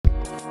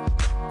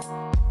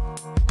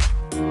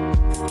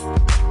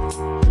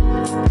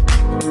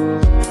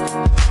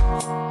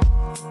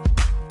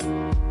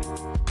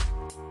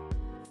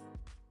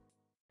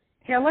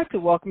Hey, I'd like to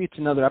welcome you to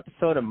another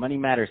episode of Money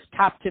Matters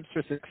Top Tips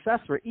for Success,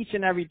 where each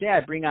and every day I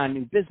bring on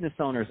new business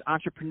owners,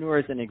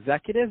 entrepreneurs, and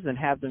executives and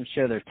have them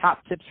share their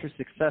top tips for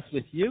success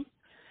with you.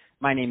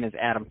 My name is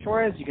Adam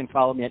Torres. You can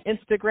follow me on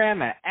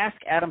Instagram at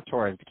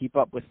AskAdamTorres to keep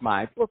up with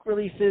my book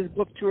releases,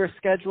 book tour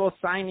schedule,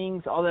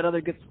 signings, all that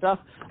other good stuff.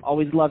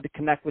 Always love to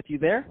connect with you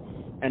there.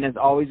 And as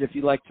always, if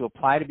you'd like to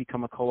apply to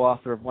become a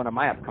co-author of one of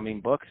my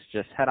upcoming books,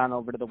 just head on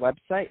over to the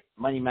website,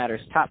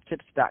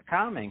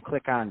 moneymatterstoptips.com, and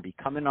click on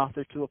Become an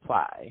Author to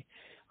apply.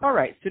 All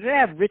right, so today I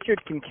have Richard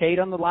Kincaid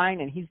on the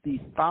line, and he's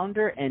the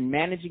founder and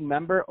managing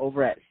member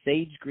over at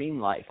Sage Green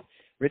Life.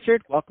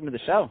 Richard, welcome to the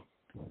show.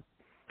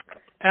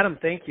 Adam,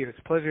 thank you. It's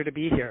a pleasure to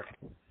be here.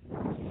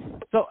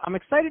 So I'm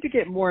excited to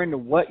get more into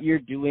what you're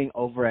doing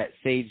over at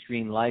Sage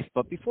Green Life,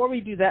 but before we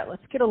do that,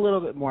 let's get a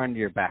little bit more into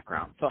your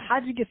background. So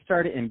how did you get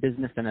started in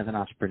business and as an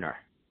entrepreneur?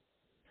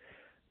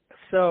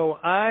 So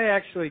I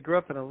actually grew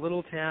up in a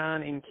little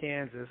town in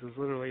Kansas. It was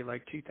literally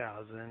like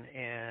 2000,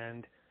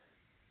 and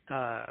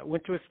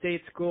went to a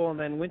state school and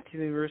then went to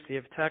the University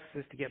of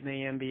Texas to get my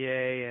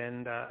MBA,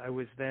 and I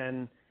was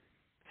then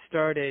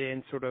started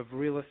in sort of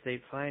real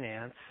estate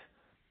finance.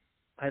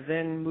 I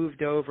then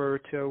moved over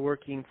to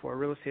working for a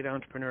real estate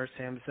entrepreneur,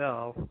 Sam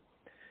Zell.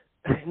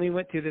 And we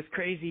went through this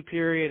crazy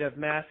period of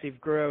massive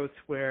growth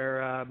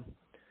where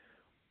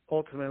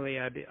ultimately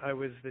I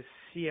was the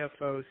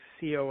CFO,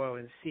 COO,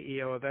 and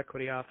CEO of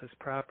Equity Office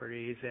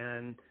Properties.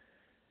 And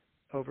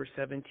over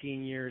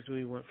 17 years,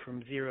 we went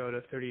from zero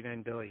to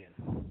 $39 billion.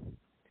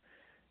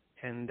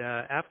 And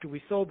after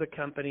we sold the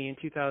company in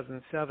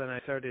 2007,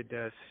 I started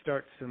to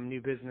start some new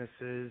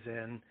businesses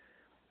and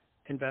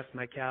invest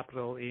my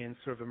capital in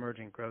sort of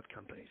emerging growth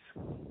companies.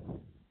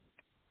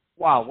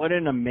 Wow, what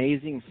an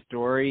amazing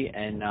story.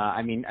 And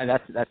I mean,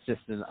 that's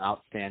just an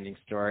outstanding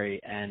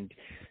story. And,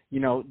 you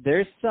know,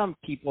 there's some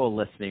people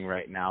listening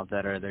right now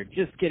that they're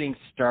just getting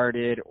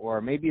started,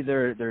 or maybe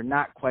they're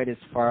not quite as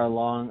far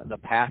along the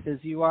path as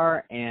you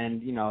are,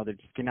 and, you know, they're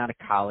just getting out of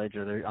college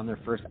or they're on their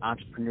first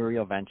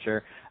entrepreneurial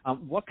venture.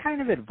 What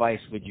kind of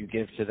advice would you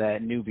give to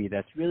that newbie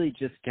that's really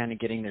just kind of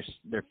getting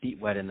their feet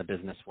wet in the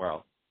business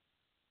world?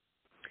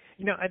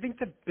 You know, I think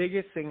the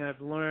biggest thing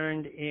I've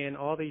learned in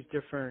all these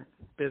different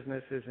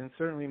businesses, and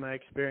certainly my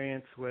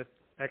experience with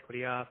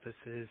Equity Office,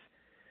 is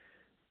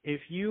if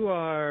you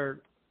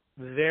are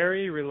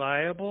very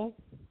reliable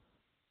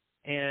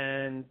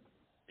and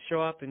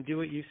show up and do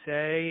what you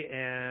say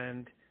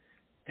and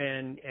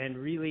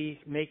really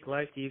make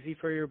life easy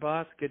for your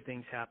boss, good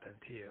things happen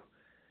to you.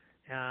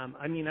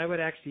 I mean, I would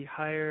actually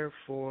hire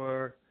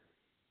for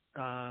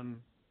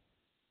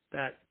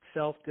that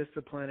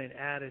self-discipline and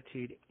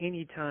attitude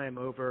any time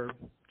over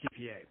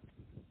GPA.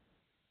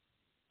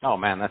 Oh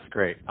man, that's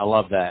great. I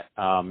love that.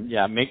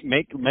 Yeah,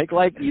 make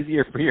life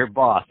easier for your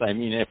boss. I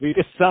mean, if we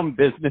just sum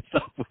business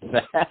up with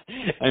that,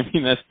 I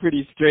mean, that's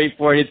pretty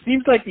straightforward. It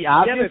seems like the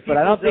obvious, but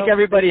I don't think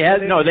everybody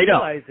has. No, they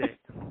don't. It.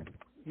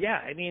 Yeah,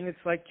 I mean, it's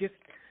like just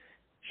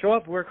show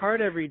up, work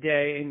hard every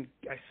day, and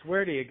I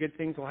swear to you, good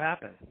things will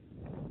happen.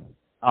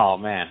 Oh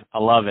man, I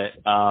love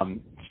it.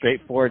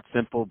 Straightforward,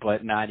 simple,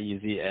 but not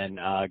easy, and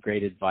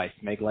great advice.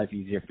 Make life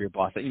easier for your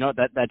boss. You know,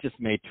 that just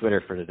made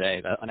Twitter for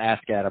today. On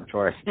Ask Adam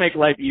Torres. Make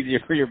life easier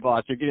for your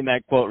boss. You're getting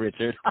that quote,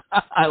 Richard.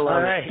 I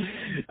love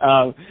it.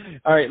 All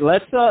right,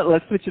 let's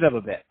switch it up a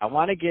bit. I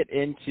want to get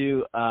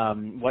into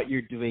what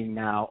you're doing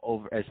now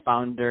over as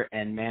founder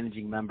and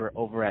managing member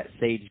over at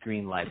Sage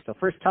Green Life. So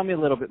first, tell me a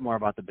little bit more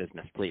about the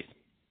business, please.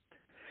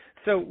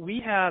 So we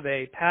have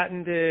a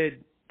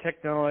patented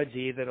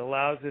technology that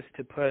allows us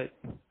to put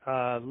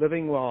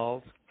living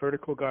walls,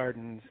 vertical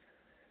gardens,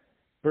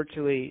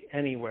 virtually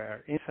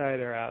anywhere, inside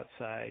or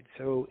outside.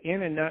 So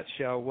in a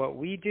nutshell, what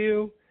we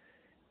do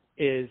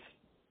is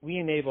we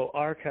enable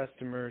our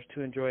customers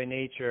to enjoy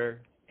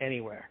nature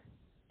anywhere,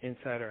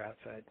 inside or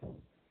outside.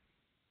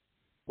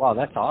 Wow,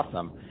 that's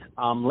awesome.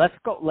 Let's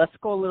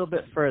go a little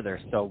bit further.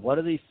 So what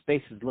do these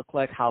spaces look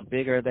like? How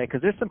big are they? Because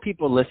there's some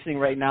people listening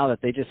right now that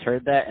they just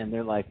heard that and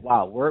they're like,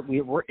 wow,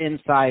 we're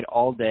inside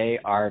all day.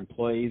 Our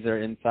employees are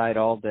inside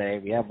all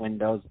day. We have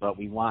windows, but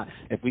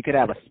if we could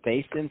have a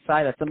space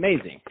inside, that's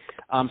amazing.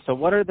 So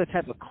what are the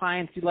type of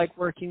clients you like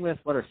working with?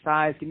 What are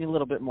size? Give me a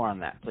little bit more on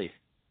that, please.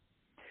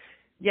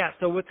 Yeah,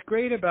 so what's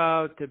great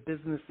about the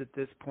business at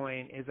this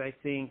point is I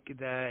think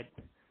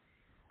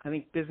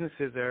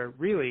businesses are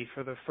really,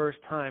 for the first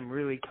time,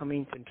 really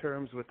coming to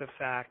terms with the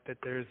fact that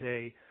there's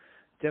a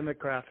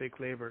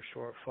demographic labor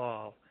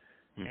shortfall.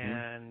 Mm-hmm.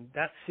 And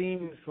that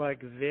seems like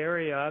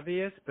very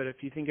obvious, but if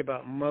you think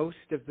about most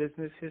of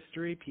business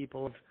history,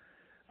 people have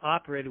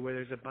operated where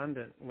there's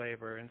abundant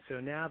labor. And so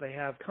now they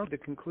have come to the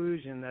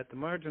conclusion that the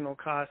marginal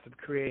cost of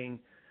creating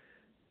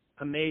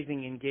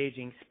amazing,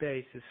 engaging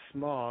space is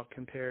small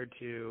compared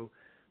to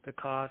the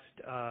cost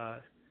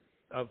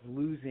of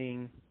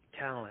losing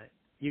talent.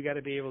 You got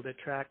to be able to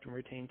attract and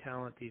retain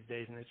talent these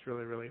days, and it's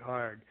really, really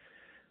hard.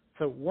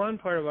 So one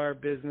part of our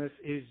business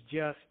is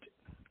just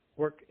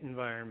work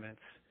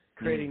environments,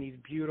 creating these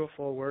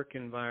beautiful work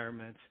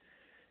environments.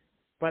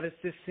 But it's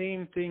the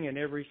same thing in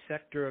every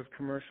sector of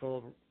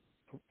commercial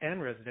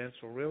and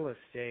residential real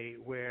estate,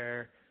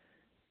 where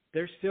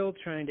they're still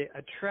trying to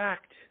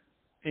attract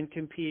and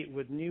compete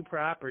with new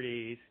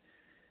properties.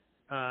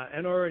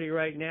 And already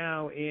right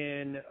now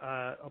in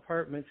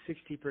apartments,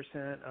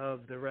 60%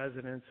 of the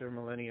residents are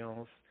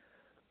millennials.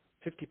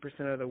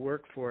 50% of the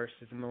workforce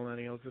is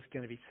millennials. It's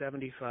going to be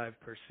 75%.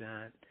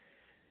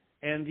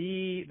 And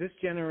this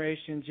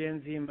generation,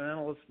 Gen Z and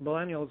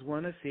millennials,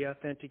 want to see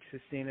authentic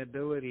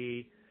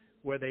sustainability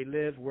where they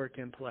live, work,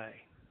 and play.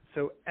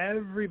 So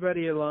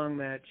everybody along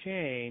that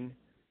chain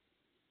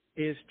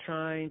is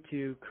trying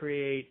to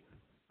create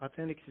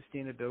authentic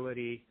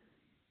sustainability,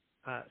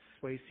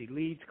 SWAYC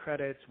LEEDS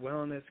credits,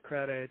 wellness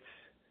credits.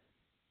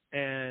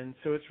 And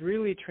so it's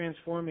really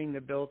transforming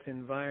the built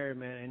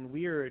environment, and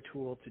we are a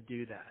tool to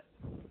do that.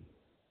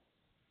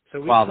 So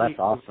we that's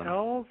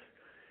awesome.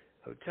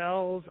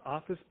 Hotels,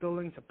 office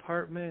buildings,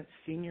 apartments,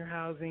 senior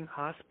housing,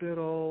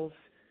 hospitals.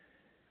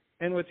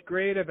 And what's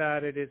great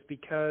about it is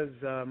because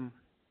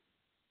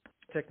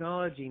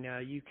technology now,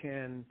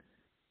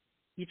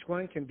 each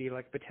one can be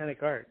like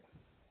botanic art.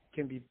 It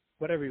can be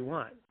whatever you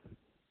want.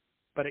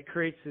 But it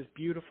creates this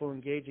beautiful,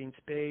 engaging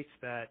space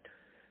that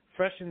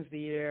freshens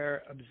the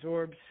air,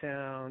 absorbs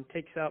sound,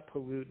 takes out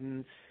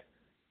pollutants,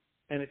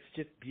 and it's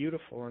just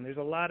beautiful. And there's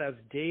a lot of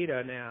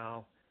data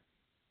now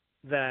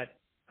that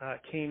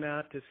came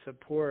out to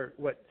support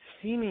what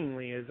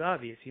seemingly is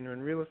obvious. You know,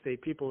 in real estate,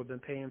 people have been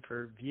paying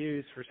for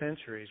views for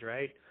centuries,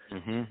 right?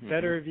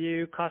 Better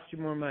view costs you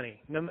more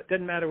money. No,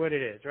 doesn't matter what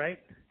it is, right?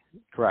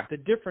 Correct. The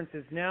difference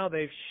is now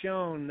they've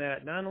shown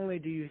that not only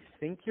do you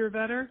think you're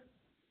better,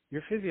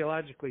 you're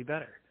physiologically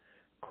better.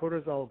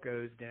 Cortisol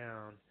goes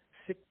down,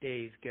 sick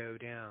days go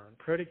down,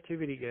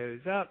 productivity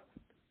goes up,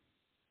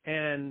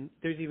 and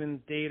there's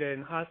even data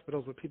in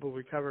hospitals where people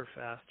recover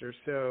faster.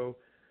 So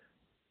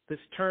this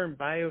term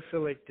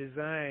biophilic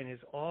design is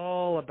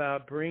all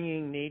about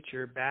bringing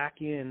nature back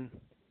in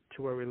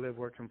to where we live,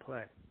 work, and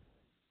play.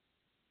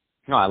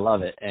 No, I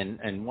love it.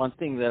 And one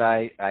thing that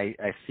I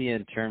see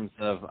in terms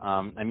of,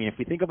 I mean, if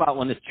we think about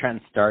when this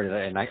trend started,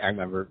 and I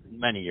remember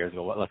many years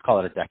ago, let's call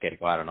it a decade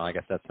ago, I don't know, I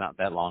guess that's not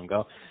that long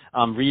ago,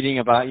 reading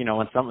about, you know,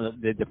 when some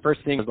of the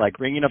first thing was like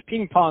bringing a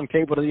ping pong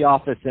table to the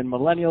office and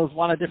millennials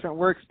want a different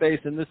workspace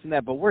and this and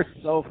that, but we're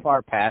so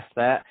far past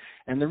that.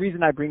 And the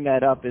reason I bring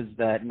that up is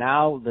that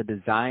now the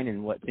design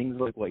and what things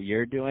like what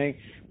you're doing,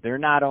 they're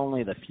not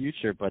only the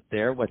future, but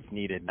they're what's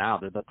needed now.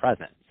 They're the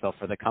present. So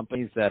for the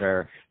companies that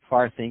are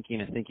far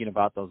thinking and thinking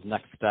about those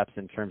next steps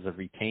in terms of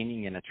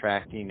retaining and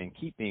attracting and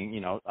keeping, you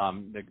know,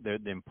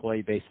 the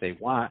employee base they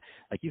want,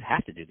 like you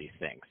have to do these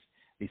things.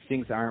 These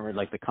things aren't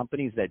like the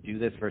companies that do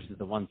this versus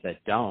the ones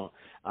that don't.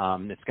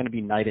 It's going to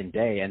be night and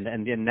day, and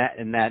in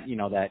that you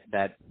know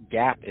that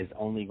gap is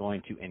only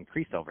going to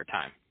increase over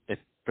time.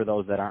 For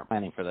those that aren't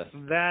planning for this.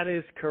 That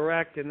is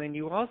correct. And then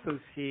you also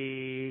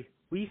we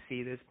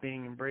see this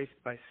being embraced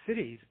by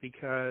cities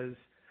because,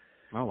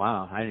 oh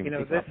wow, I didn't even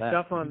think this about that.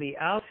 stuff on the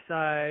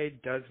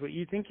outside does what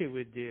you think it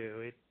would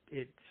do.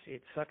 It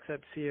sucks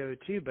up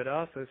CO2, but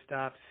also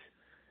stops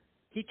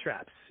heat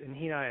traps and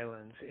heat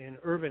islands in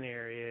urban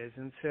areas.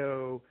 And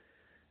so,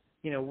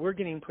 we're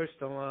getting pushed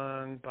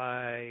along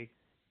by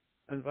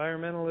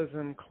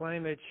environmentalism,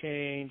 climate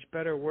change,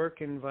 better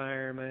work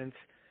environments.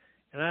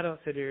 And I don't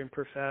sit here and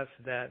profess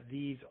that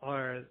these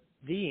are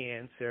the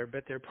answer,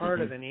 but they're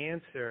part of an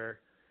answer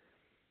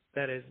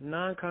that is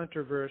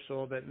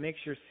non-controversial, that makes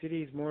your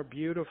cities more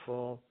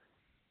beautiful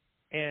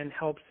and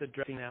helps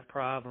addressing that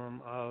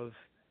problem of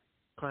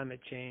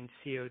climate change,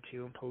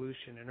 CO2, and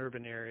pollution in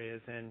urban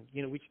areas. And,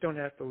 we just don't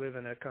have to live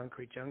in a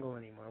concrete jungle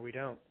anymore. We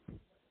don't.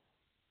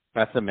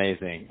 That's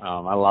amazing.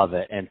 I love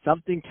it. And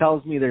something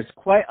tells me there's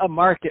quite a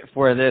market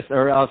for this,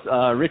 or else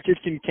Richard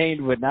Kincaid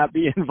would not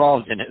be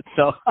involved in it.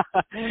 So,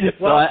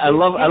 I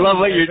love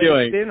what you're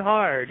doing. It's been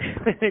hard.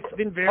 It's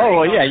been very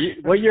hard. Yeah.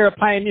 You're a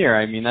pioneer.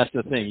 I mean, that's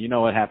the thing. You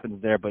know what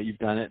happens there, but you've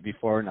done it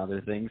before and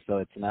other things. So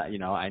it's not.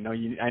 I know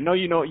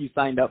you know what you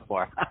signed up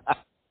for.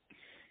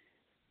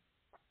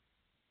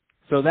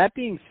 So that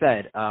being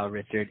said,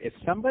 Richard, if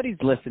somebody's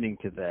listening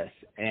to this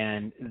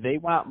and they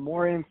want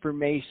more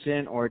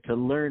information or to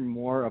learn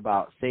more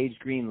about Sage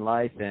Green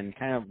Life and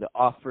kind of the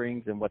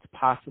offerings and what's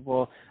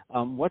possible,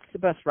 what's the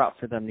best route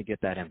for them to get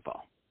that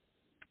info?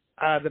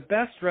 The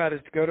best route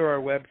is to go to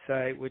our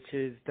website, which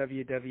is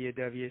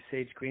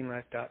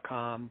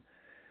www.sagegreenlife.com,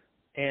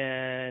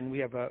 and we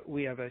have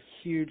a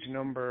huge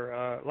number,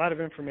 a lot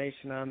of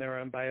information on there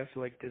on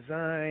biophilic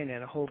design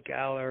and a whole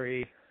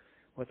gallery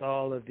with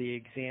all of the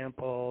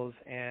examples,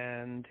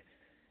 and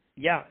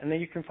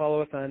then you can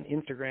follow us on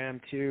Instagram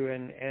too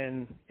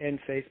and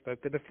Facebook,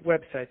 but the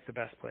website's the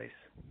best place.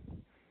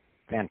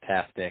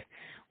 Fantastic.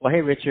 Well,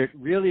 hey, Richard,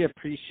 really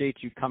appreciate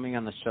you coming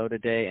on the show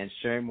today and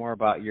sharing more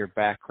about your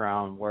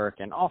background work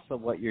and also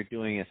what you're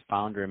doing as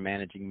founder and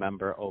managing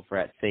member over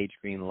at Sage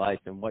Green Life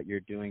and what you're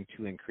doing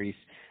to increase,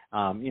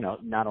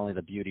 not only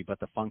the beauty but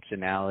the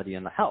functionality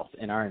and the health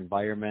in our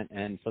environment.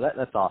 And so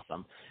that's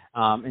awesome.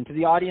 And to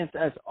the audience,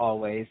 as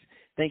always,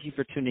 thank you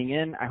for tuning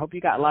in. I hope you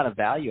got a lot of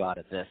value out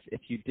of this. If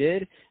you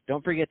did,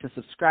 don't forget to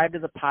subscribe to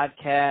the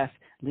podcast,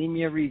 Leave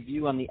me a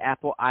review on the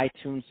Apple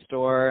iTunes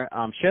store.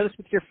 Share this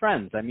with your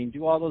friends. I mean,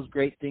 do all those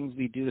great things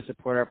we do to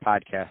support our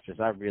podcasters.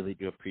 I really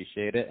do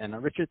appreciate it.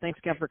 And Richard, thanks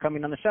again for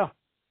coming on the show.